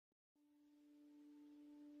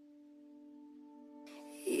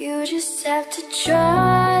You just have to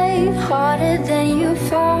try harder than you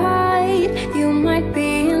fight. You might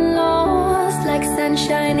be lost like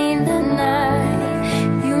sunshine in the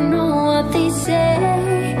night. You know what they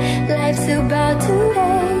say, life's about to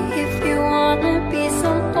end. If you wanna be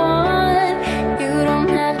someone, you don't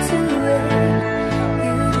have to wait.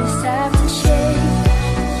 You just have to change.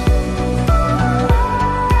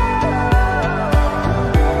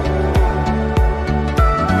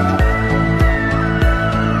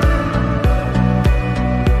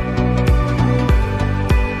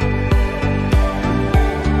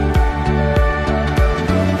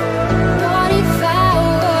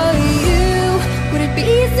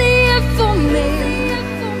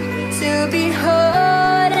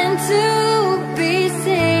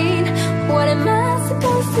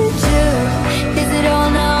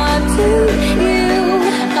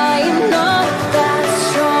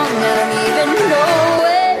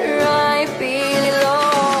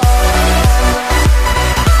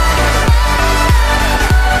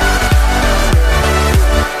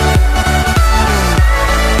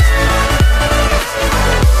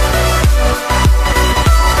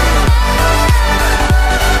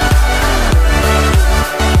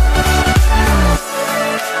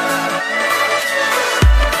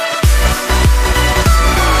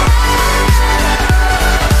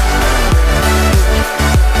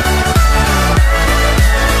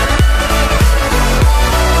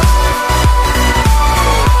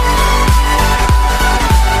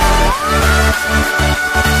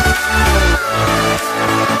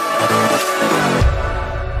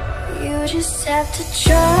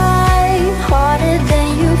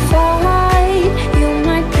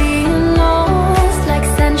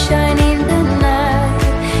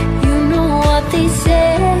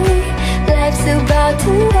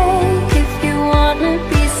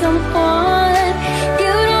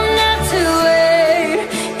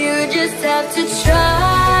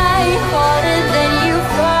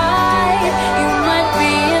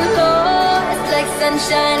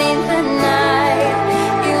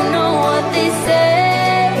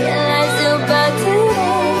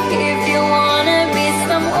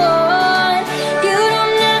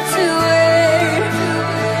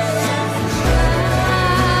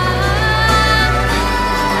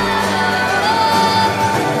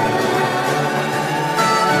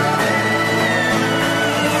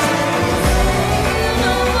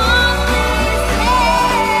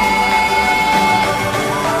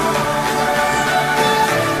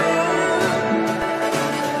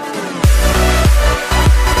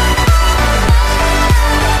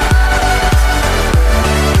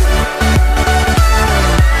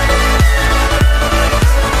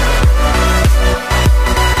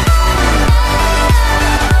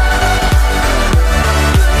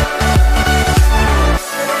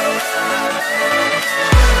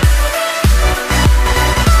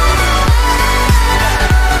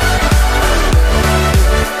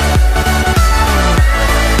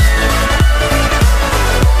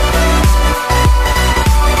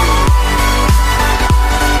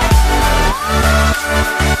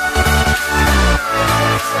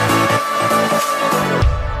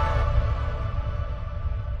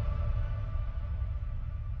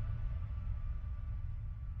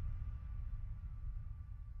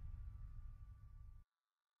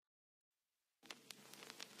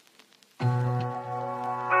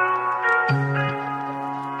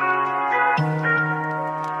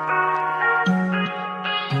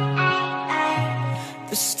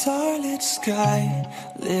 The starlit sky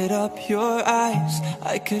lit up your eyes.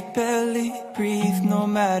 I could barely breathe no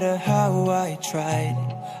matter how I tried.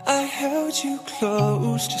 I held you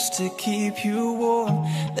close just to keep you warm.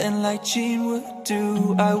 Then like Jean would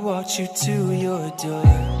do, I walked you to your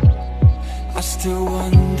door. I still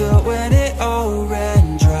wonder when it all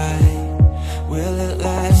ran dry. Will it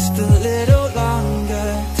last a little longer?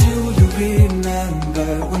 Do you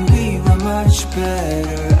remember when we were much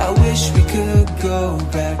better? I wish we could go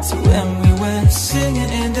back to when we went singing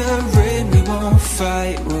in the rain. We won't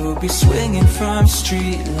fight, we'll be swinging from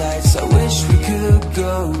street lights. I wish we could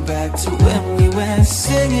go back to when we went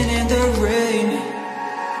singing in the rain.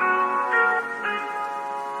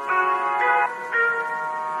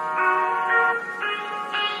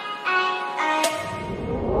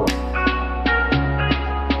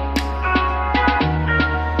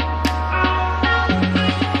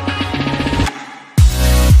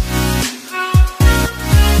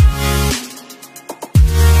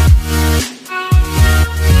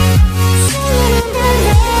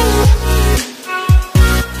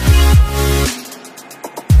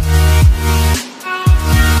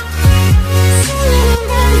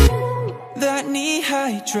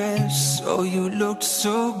 Oh, you looked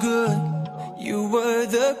so good. You were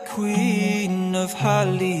the queen of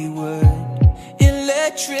Hollywood.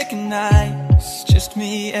 Electric nights, just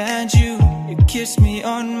me and you. You kissed me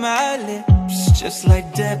on my lips, just like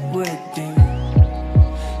Depp would do.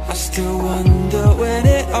 I still wonder when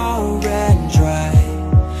it all ran dry.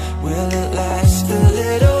 Will it last a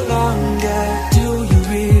little longer? Do you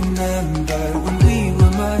remember when we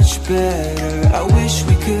were much better? I wish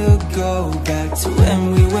we could go back to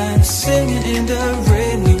when we went singing in the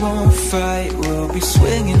rain. We won't fight, we'll be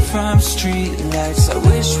swinging from street lights. I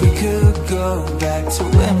wish we could go back to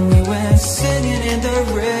when we went singing in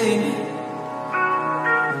the rain.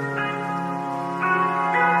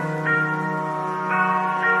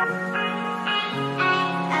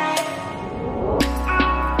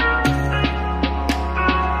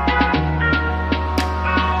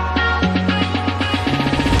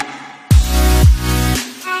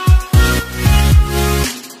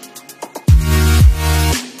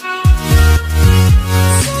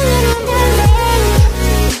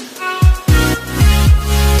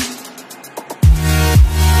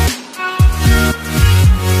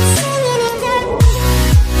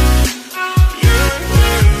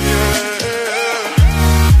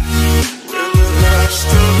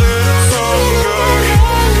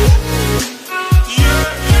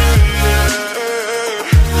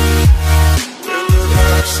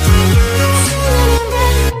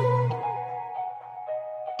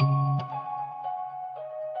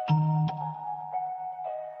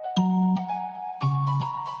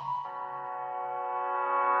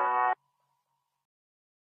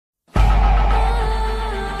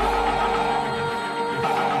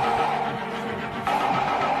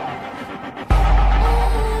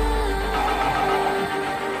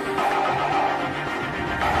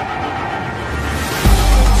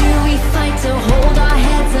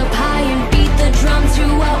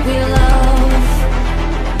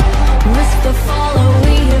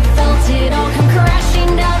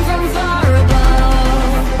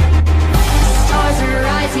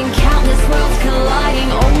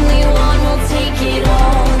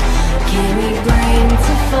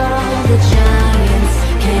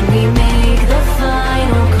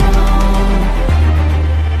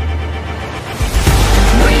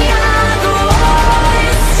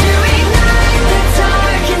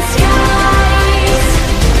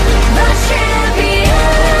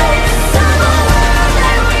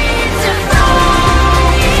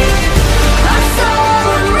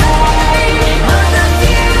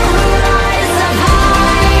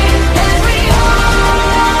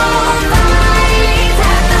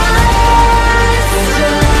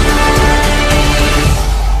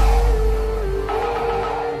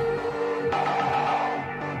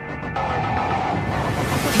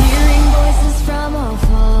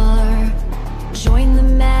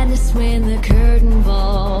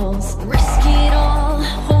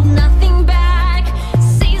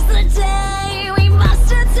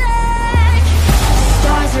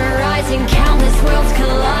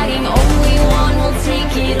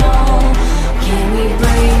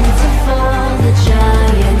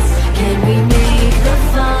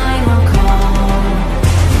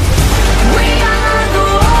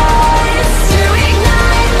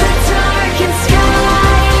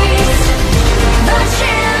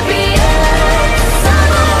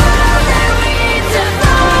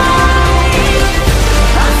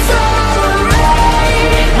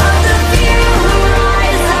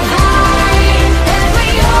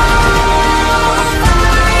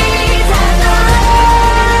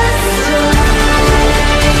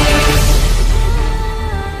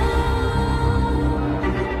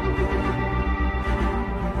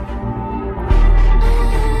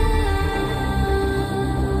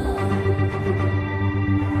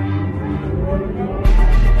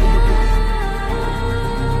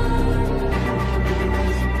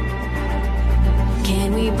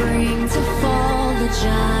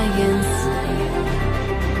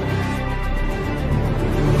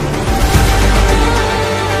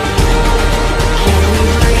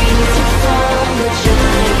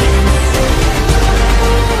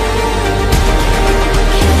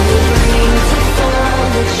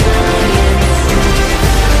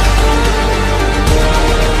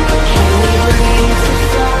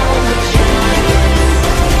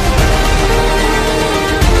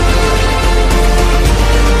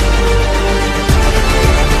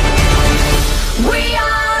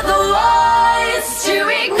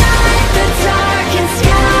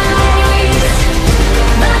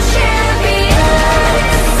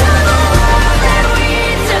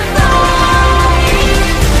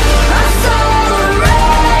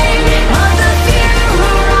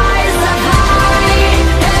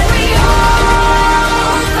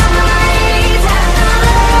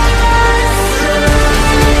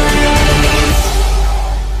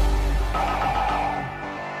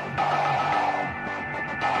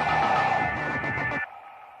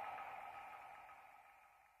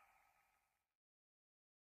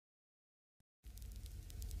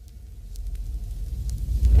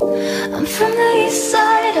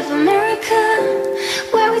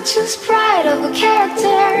 we choose pride over character,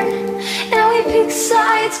 and we pick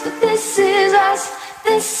sides, but this is us,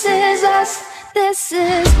 this is us, this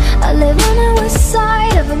is. I live on the west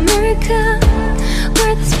side of America,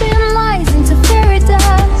 where they spin lies into fairy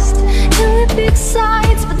dust, and we pick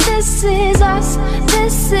sides, but this is us,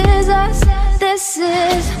 this is us, this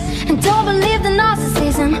is. And don't believe the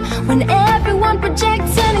narcissism when everyone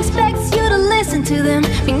projects and expects you to listen to them.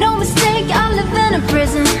 Make no mistake, I live in a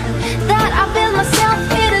prison that I built myself,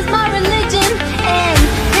 it is my religion. And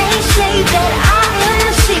they say that I am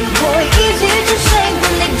the sick boy, easy to say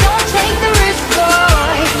when they don't take the risk,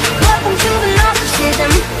 boy. Welcome to the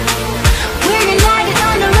narcissism, we're united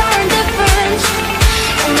under our indifference.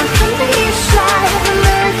 And I'm from the east side of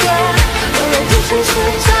America, where the distance to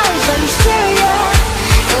the towers like hysteria.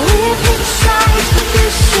 And we have picked sides, but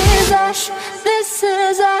this is us, this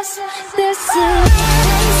is us, this is.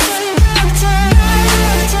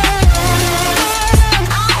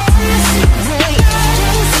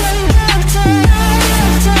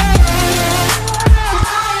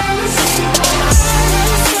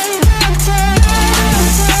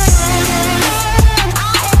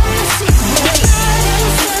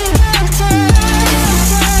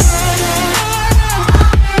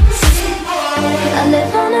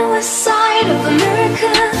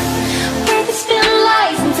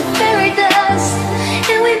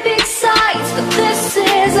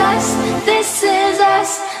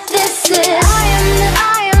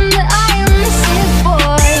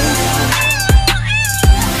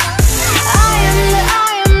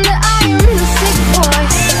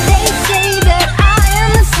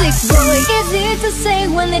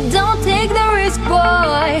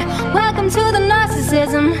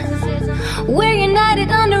 We're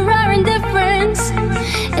united under our indifference,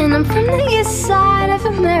 and I'm from the east side of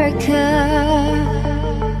America.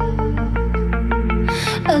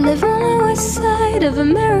 I live on the west side of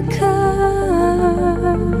America,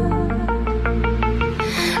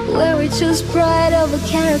 where we choose pride over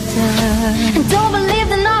character. And don't believe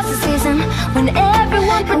the narcissism when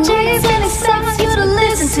everyone projects and expects you to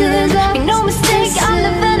listen to them. Make no mistake, I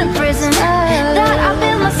live in a prison that I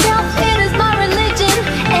built myself, it is my religion.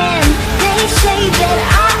 And they say that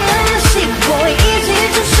I am the sick boy, easy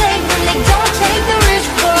to say when they don't take the risk,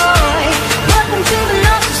 boy. Welcome to the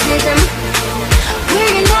narcissism,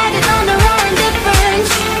 we're united under our indifference.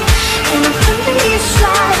 And I'm from the east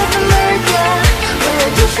side of America, where the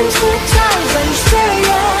distance to the towers like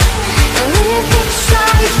hysteria. And we have picked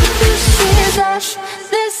sides, but this is us,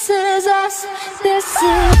 this is us, this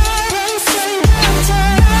is.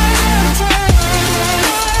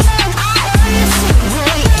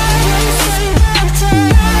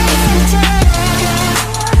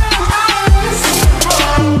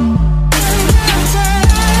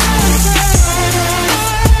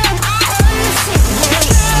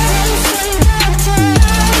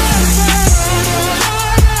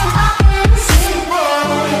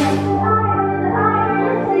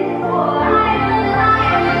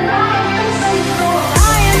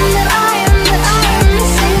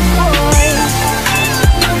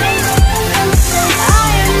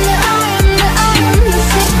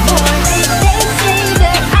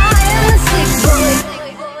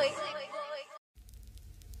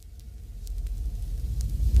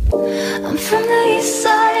 I'm from the east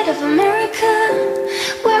side of America,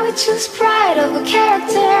 where we choose pride over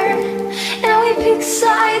character, and we pick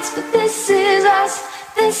sides, but this is us,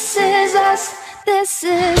 this is us, this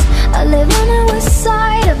is. I live on the west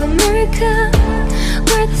side of America,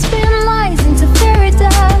 where they spin lies into fairy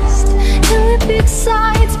dust, and we pick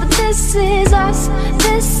sides, but this is us,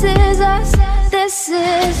 this is us, this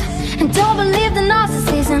is. And don't believe the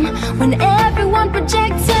narcissism when everyone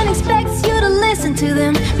projects and expects you to listen to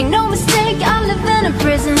them. Make no mistake, I live in a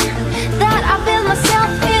prison that I built myself,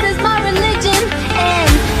 it is my religion. And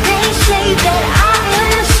they say that I am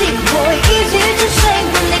the sick boy, easy to say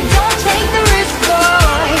when they don't take the risk,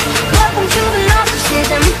 boy. Welcome to the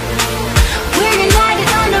narcissism, we're united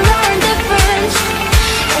under our indifference.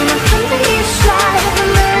 And I'm from the east side of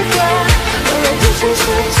America, where the distance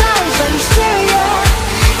to the towers like hysteria.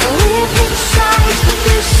 And we have picked sides, but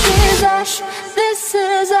this is us, this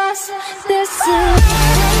is us, this is.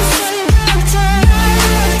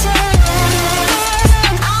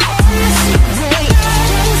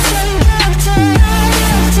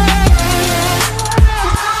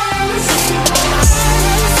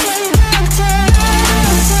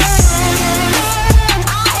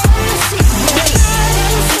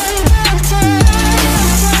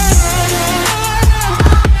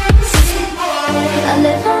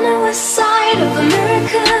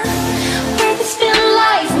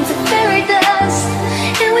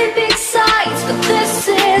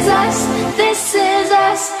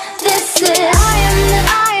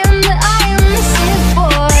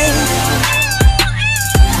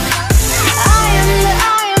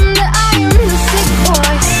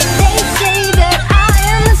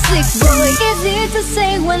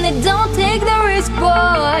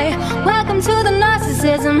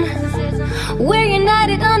 We're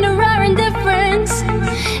united under our indifference.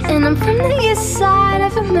 And I'm from the east side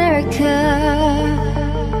of America.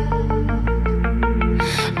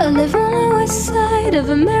 I live on the west side of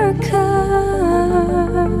America,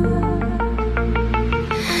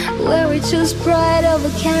 where we choose pride over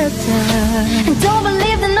character. And don't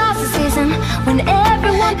believe the narcissism when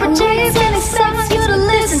everyone projects and expects you to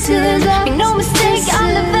listen to them. Make no mistake, I'm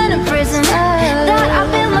living in prison. That I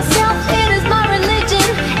build myself, it is my religion.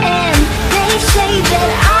 And they say that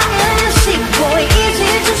I am a sick boy. Easy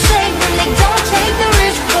to say when they don't take the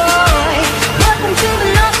risk, boy. Welcome to the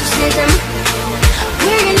narcissism.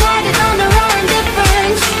 We're united under our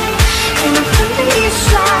indifference. And I'm from the east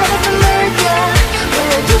side of America,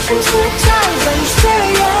 where different times on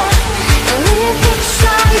hysteria. And we have big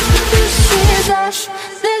sides, but this is us.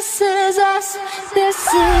 This is us. This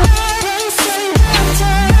is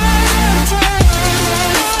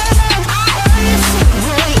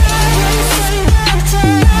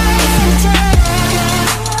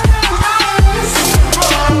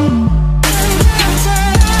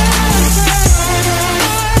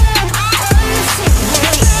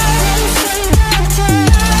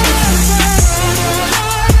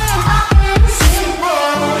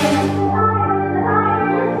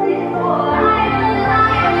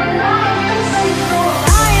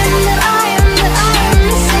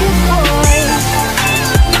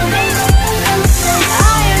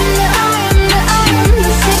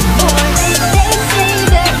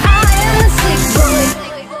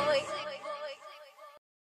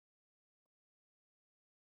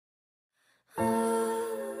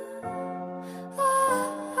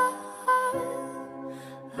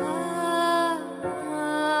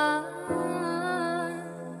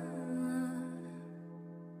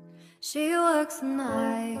She works the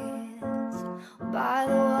nights by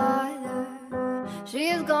the water.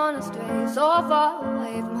 She's gonna stay so far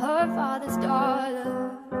away from her father's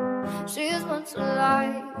daughter. She's once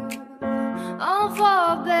alive, all for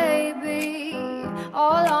a baby,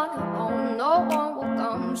 all on her own, no one will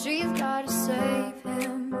come. She's gotta save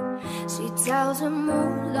him. She tells him, oh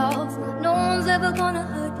love, no one's ever gonna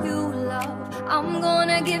hurt you, love. I'm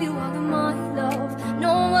gonna give you all of my love.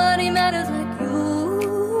 Nobody matters like you.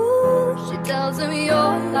 She tells him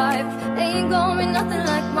your life ain't gonna be nothing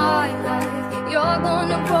like my life. You're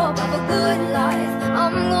gonna grow up, have a good life.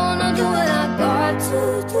 I'm gonna do what I got to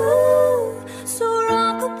do. So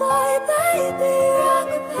rock-a-bye, baby,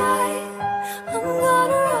 rock-a-bye. I'm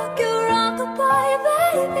gonna rock you, rock-a-bye,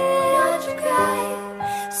 baby, don't you cry.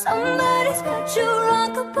 Somebody's got you,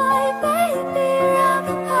 rock-a-bye, baby,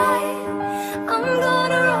 rock-a-bye. I'm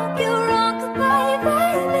gonna rock you, rock-a-bye,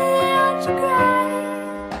 baby, don't you cry.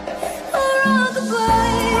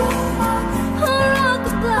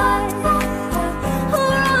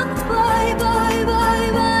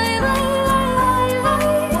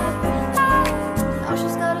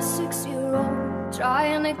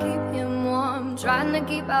 Trying to keep him warm, trying to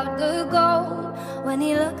keep out the cold. When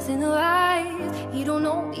he looks in her eyes, he don't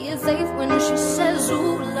know he is safe when she says,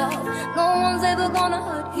 ooh, love, no one's ever gonna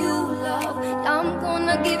hurt you, love. I'm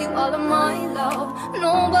gonna give you all of my love.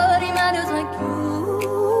 Nobody matters like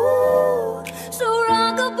you. So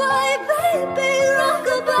rock-a-bye, baby,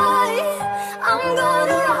 rock-a-bye. I'm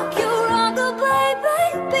gonna rock you, rock-a-bye,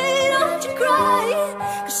 baby, don't you cry.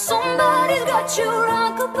 'Cause somebody's got you,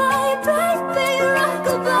 rock-a-bye, baby,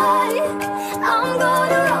 rock-a-bye. I'm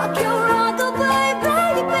gonna rock you, rock-a-bye,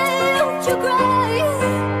 baby, don't you cry.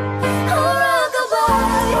 Oh,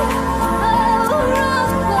 rock-a-bye, oh,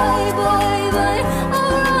 rock-a-bye, bye, bye.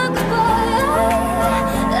 Oh, rock-a-bye,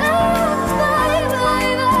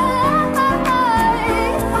 bye, bye, bye.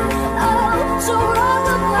 Oh, so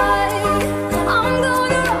rock-a-bye. I'm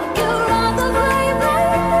gonna rock you, rock-a-bye,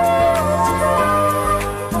 baby, don't you cry.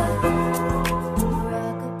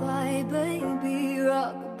 Rock-a-bye, baby,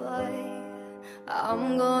 rock-a-bye.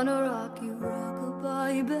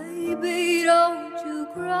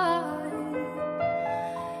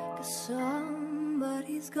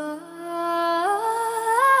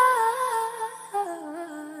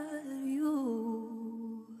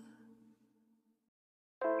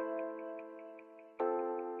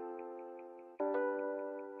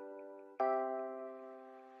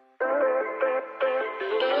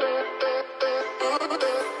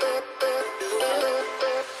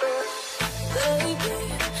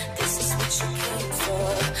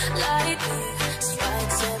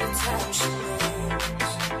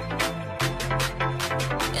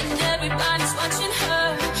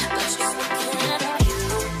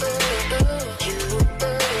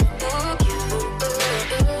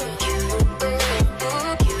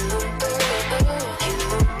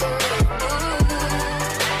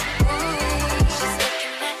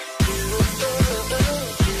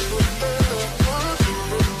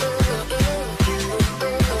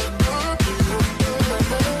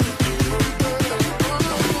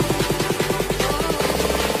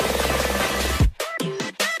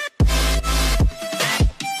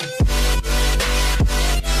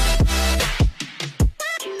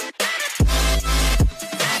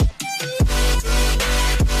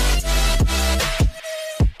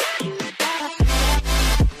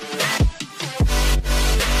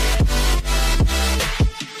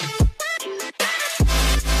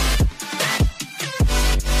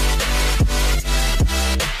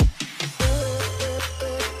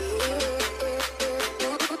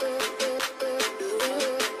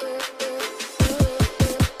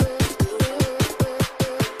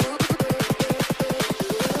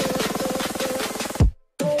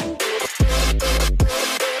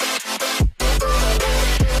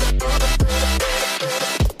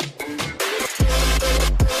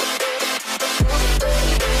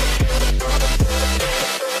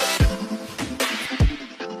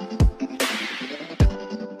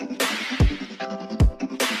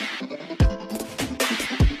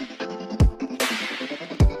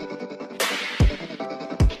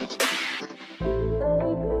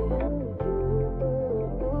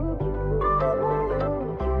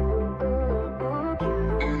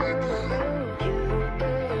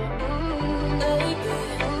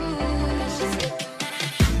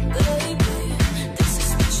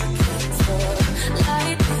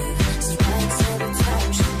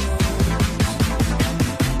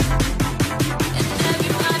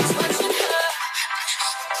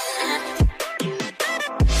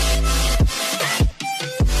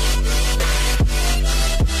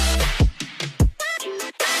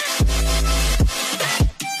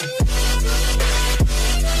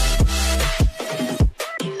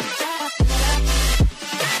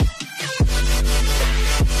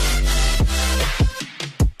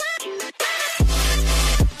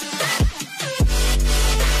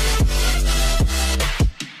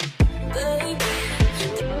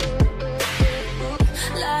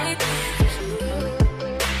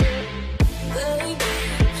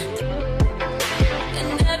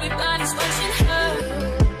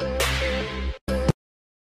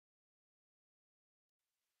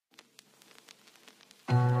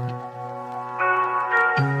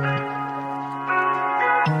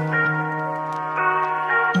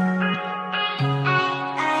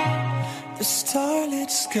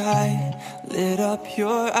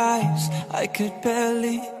 could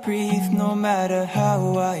barely breathe no matter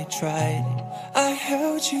how I tried. I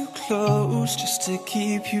held you close just to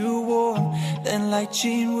keep you warm. Then like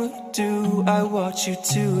Jean would do, I walked you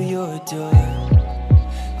to your door.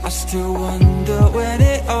 I still wonder when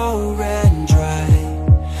it all ran dry.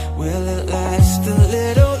 Will it last a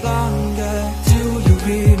little longer? Do you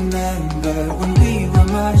remember when we were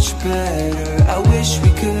much better? I wish we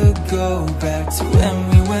could go back to when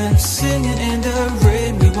we went singing in the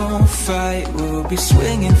rain. We won't fight, we'll be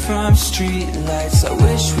swinging from street lights. I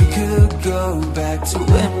wish we could go back to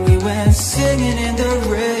when we went singing in the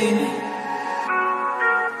rain.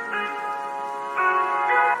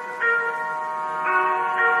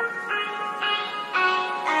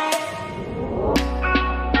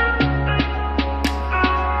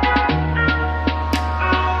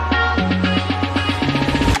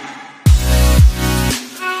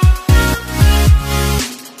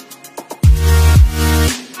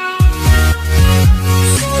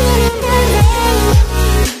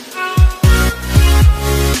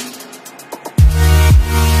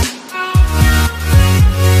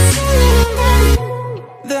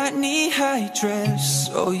 Dress,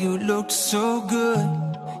 oh you looked so good.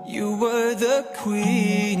 You were the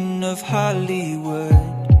queen of Hollywood.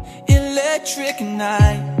 Electric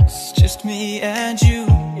nights, just me and you.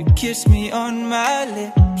 You kissed me on my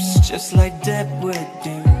lips, just like Deb would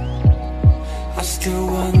do. I still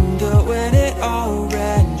wonder when it all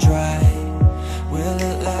ran dry. Will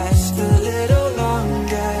it last a little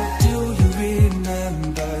longer? Do you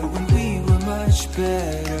remember when we were much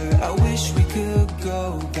better? I wish we could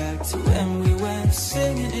go back to when we went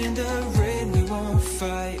singing in the rain. We won't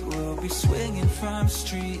fight, we'll be swinging from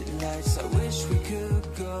street lights. I wish we could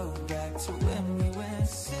go back to when we went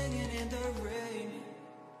singing in the rain.